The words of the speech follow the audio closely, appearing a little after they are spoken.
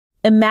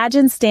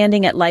Imagine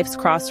standing at life's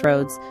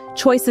crossroads,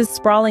 choices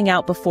sprawling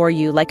out before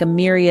you like a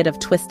myriad of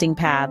twisting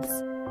paths.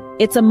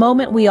 It's a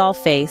moment we all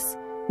face,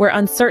 where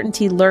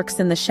uncertainty lurks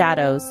in the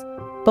shadows.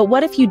 But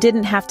what if you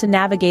didn't have to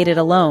navigate it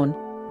alone?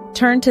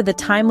 Turn to the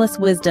timeless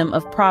wisdom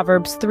of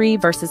Proverbs 3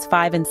 verses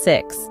 5 and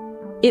 6.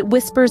 It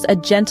whispers a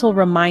gentle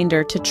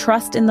reminder to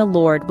trust in the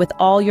Lord with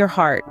all your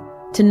heart,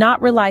 to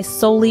not rely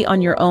solely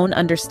on your own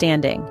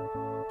understanding.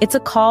 It's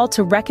a call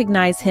to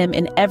recognize Him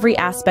in every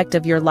aspect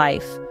of your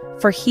life,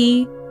 for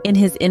He, in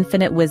His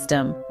infinite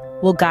wisdom,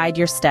 will guide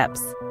your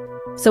steps.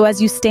 So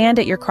as you stand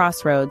at your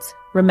crossroads,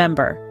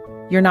 remember,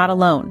 you're not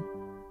alone.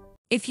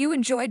 If you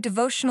enjoyed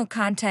devotional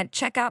content,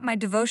 check out my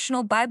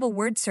devotional Bible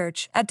word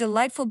search, a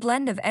delightful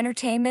blend of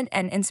entertainment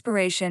and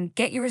inspiration.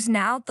 Get yours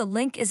now, the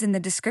link is in the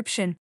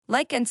description.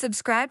 Like and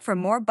subscribe for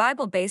more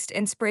Bible-based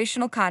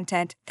inspirational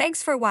content.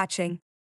 Thanks for watching.